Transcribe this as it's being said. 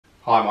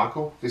Hi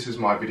Michael, this is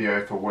my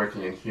video for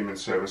Working in Human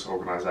Service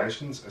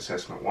Organisations,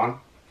 Assessment 1.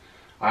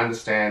 I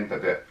understand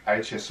that the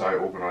HSO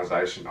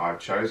organisation I've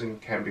chosen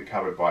can be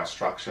covered by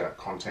structure,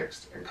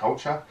 context and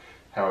culture.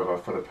 However,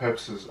 for the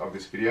purposes of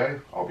this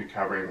video, I'll be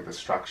covering the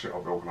structure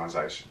of the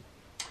organisation.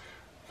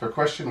 For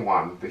question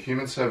 1, the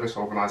Human Service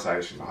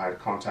Organisation I had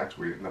contact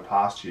with in the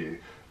past year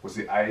was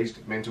the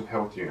Aged Mental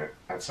Health Unit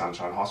at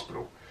Sunshine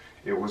Hospital.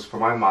 It was for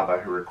my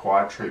mother who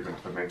required treatment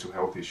for mental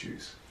health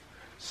issues.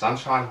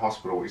 Sunshine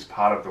Hospital is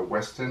part of the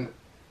Western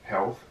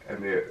Health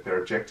and their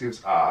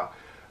objectives are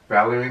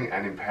valuing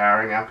and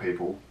empowering our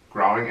people,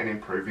 growing and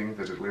improving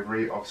the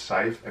delivery of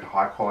safe and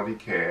high quality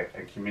care,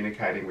 and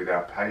communicating with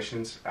our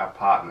patients, our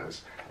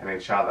partners and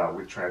each other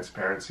with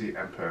transparency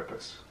and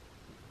purpose.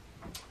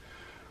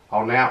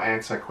 I'll now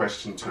answer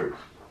question 2.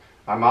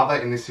 My mother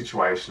in this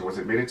situation was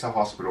admitted to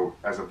hospital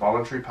as a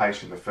voluntary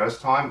patient the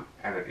first time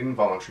and an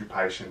involuntary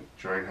patient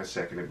during her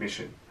second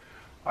admission.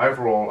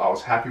 Overall, I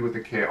was happy with the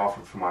care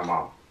offered for my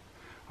mum.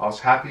 I was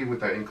happy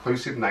with the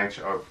inclusive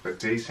nature of the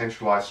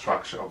decentralised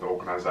structure of the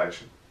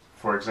organisation.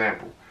 For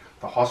example,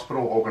 the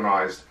hospital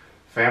organised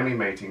family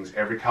meetings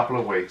every couple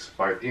of weeks,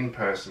 both in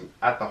person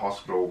at the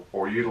hospital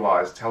or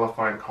utilised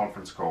telephone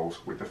conference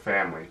calls with the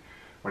family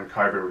when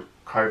COVID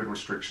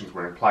restrictions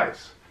were in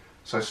place.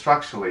 So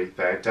structurally,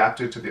 they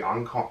adapted to the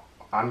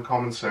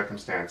uncommon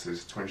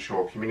circumstances to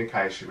ensure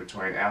communication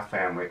between our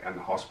family and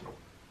the hospital.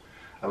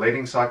 A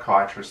leading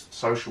psychiatrist,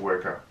 social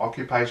worker,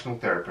 occupational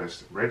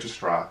therapist,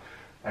 registrar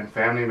and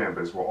family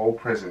members were all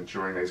present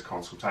during these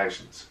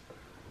consultations.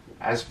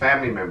 As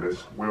family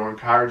members, we were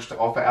encouraged to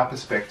offer our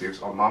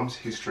perspectives on Mum's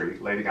history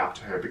leading up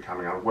to her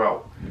becoming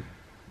unwell,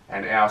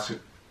 and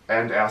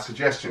our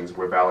suggestions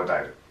were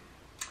validated.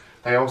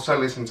 They also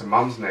listened to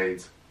Mum's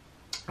needs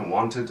and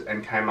wanted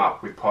and came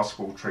up with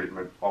possible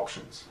treatment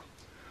options.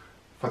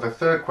 For the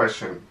third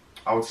question,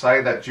 I would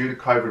say that due to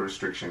COVID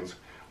restrictions,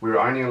 we were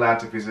only allowed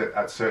to visit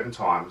at certain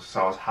times,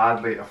 so I was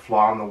hardly a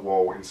fly on the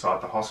wall inside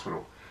the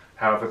hospital.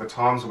 However, the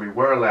times we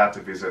were allowed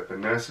to visit, the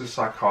nurses,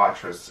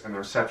 psychiatrists and the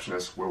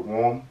receptionists were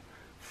warm,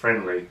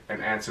 friendly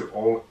and answered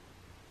all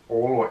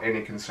or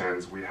any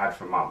concerns we had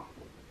for Mum.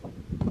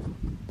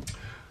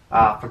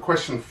 For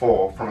question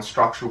 4, from a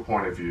structural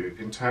point of view,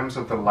 in terms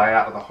of the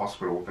layout of the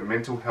hospital, the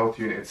mental health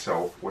unit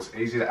itself was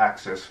easy to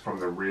access from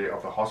the rear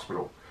of the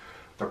hospital.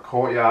 The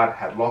courtyard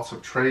had lots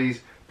of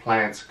trees,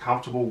 plants,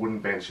 comfortable wooden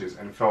benches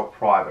and felt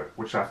private,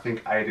 which I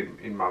think aided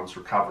in Mum's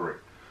recovery.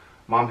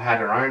 Mum had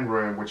her own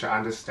room, which I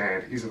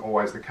understand isn't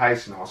always the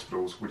case in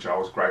hospitals, which I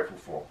was grateful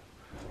for.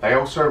 They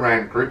also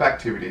ran group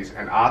activities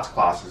and arts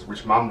classes,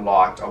 which Mum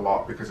liked a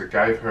lot because it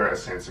gave her a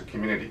sense of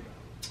community.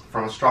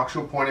 From a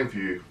structural point of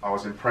view, I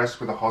was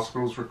impressed with the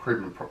hospital's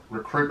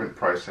recruitment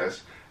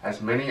process,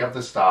 as many of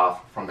the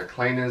staff, from the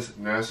cleaners,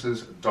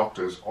 nurses,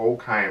 doctors, all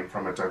came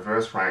from a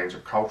diverse range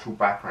of cultural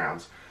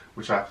backgrounds,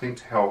 which I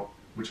think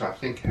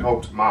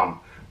helped Mum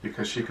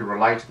because she could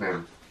relate to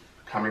them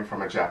coming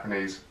from a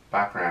Japanese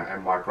background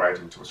and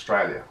migrating to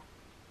Australia.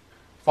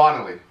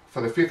 Finally,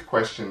 for the 5th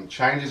question,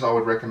 changes I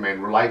would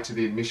recommend relate to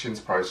the admissions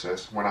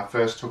process when I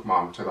first took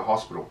Mum to the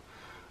hospital.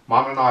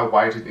 Mum and I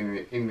waited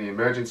in the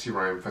emergency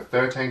room for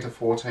 13 to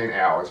 14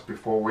 hours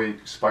before we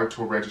spoke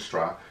to a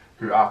registrar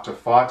who after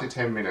 5 to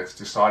 10 minutes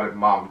decided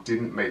Mum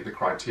didn't meet the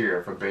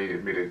criteria for being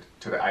admitted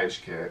to the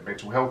aged care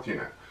mental health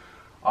unit.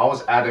 I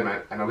was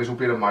adamant and a little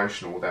bit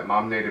emotional that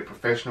Mum needed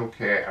professional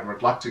care, and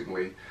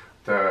reluctantly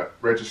the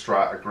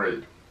registrar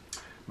agreed.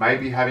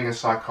 Maybe having a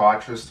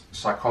psychiatrist,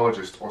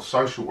 psychologist or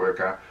social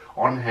worker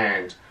on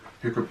hand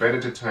who could better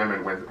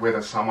determine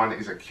whether someone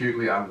is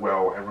acutely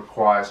unwell and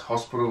requires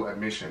hospital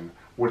admission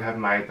would have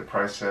made the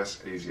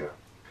process easier,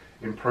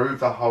 improved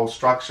the whole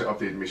structure of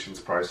the admissions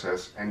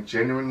process and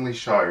genuinely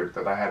showed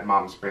that they had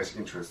Mum's best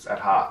interests at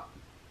heart.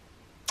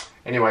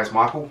 Anyways,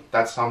 Michael,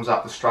 that sums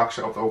up the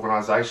structure of the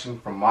organisation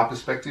from my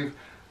perspective.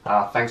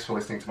 Thanks for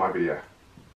listening to my video.